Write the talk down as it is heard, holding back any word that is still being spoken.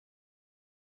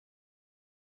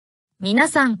皆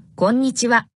さん、こんにち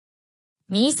は。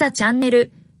みーさチャンネ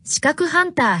ル、資格ハ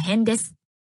ンター編です。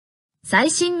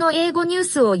最新の英語ニュー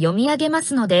スを読み上げま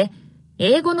すので、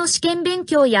英語の試験勉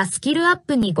強やスキルアッ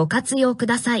プにご活用く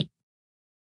ださい。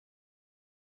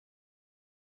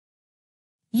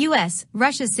U.S.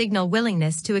 Russia signal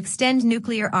willingness to extend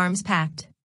nuclear arms pact.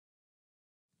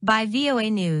 By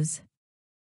VOA News.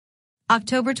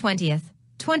 October 20th,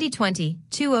 2020,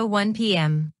 2:01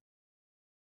 p.m.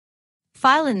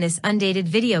 File in this undated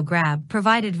video grab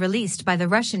provided released by the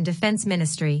Russian Defense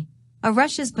Ministry.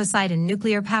 Russia's Poseidon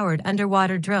nuclear-powered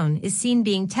underwater drone is seen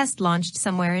being test-launched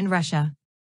somewhere in Russia.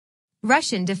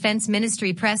 Russian Defense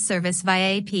Ministry press service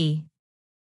via AP.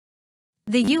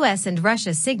 The U.S. and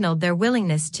Russia signaled their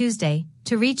willingness Tuesday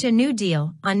to reach a new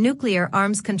deal on nuclear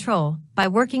arms control by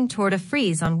working toward a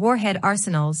freeze on warhead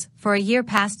arsenals for a year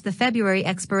past the February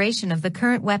expiration of the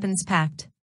current weapons pact.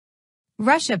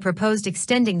 Russia proposed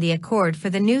extending the accord for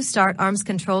the New START arms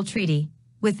control treaty,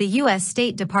 with the U.S.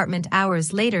 State Department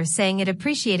hours later saying it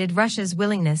appreciated Russia's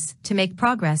willingness to make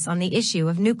progress on the issue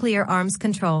of nuclear arms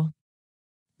control.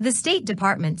 The State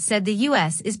Department said the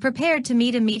U.S. is prepared to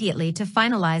meet immediately to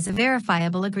finalize a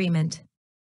verifiable agreement.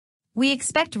 We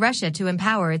expect Russia to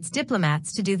empower its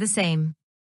diplomats to do the same.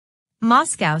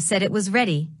 Moscow said it was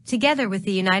ready, together with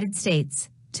the United States,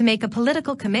 to make a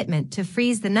political commitment to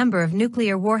freeze the number of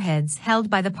nuclear warheads held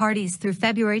by the parties through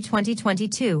February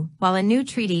 2022, while a new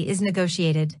treaty is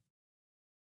negotiated.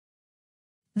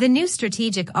 The new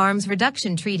Strategic Arms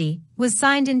Reduction Treaty was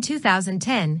signed in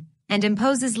 2010 and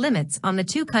imposes limits on the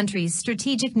two countries'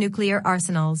 strategic nuclear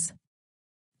arsenals.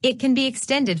 It can be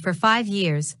extended for 5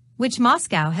 years, which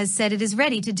Moscow has said it is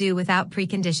ready to do without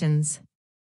preconditions.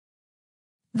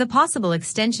 The possible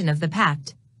extension of the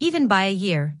pact, even by a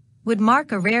year, would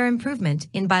mark a rare improvement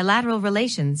in bilateral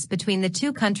relations between the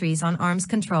two countries on arms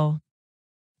control.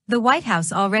 The White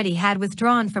House already had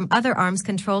withdrawn from other arms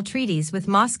control treaties with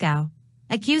Moscow,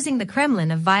 accusing the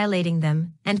Kremlin of violating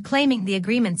them and claiming the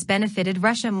agreements benefited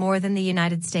Russia more than the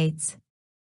United States.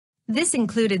 This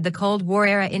included the Cold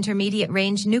War-era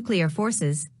Intermediate-Range Nuclear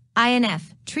Forces,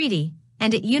 INF, treaty,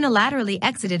 and it unilaterally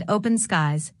exited Open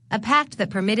Skies, a pact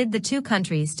that permitted the two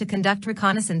countries to conduct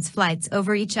reconnaissance flights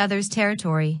over each other's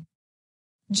territory.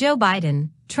 Joe Biden,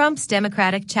 Trump's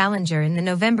Democratic challenger in the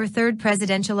November 3rd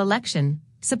presidential election,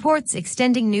 supports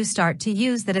extending New START to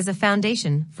use that as a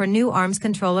foundation for new arms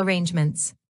control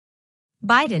arrangements.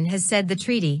 Biden has said the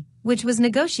treaty, which was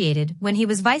negotiated when he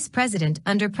was vice president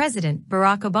under President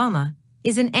Barack Obama,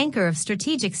 is an anchor of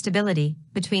strategic stability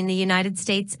between the United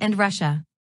States and Russia.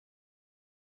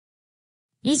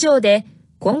 以上で、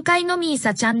今回のみー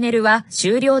さチャンネルは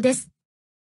終了です。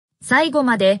最後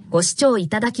までご視聴い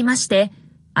ただきまして、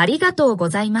ありがとうご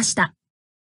ざいました。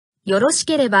よろし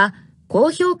ければ、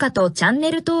高評価とチャン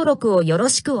ネル登録をよろ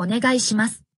しくお願いしま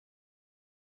す。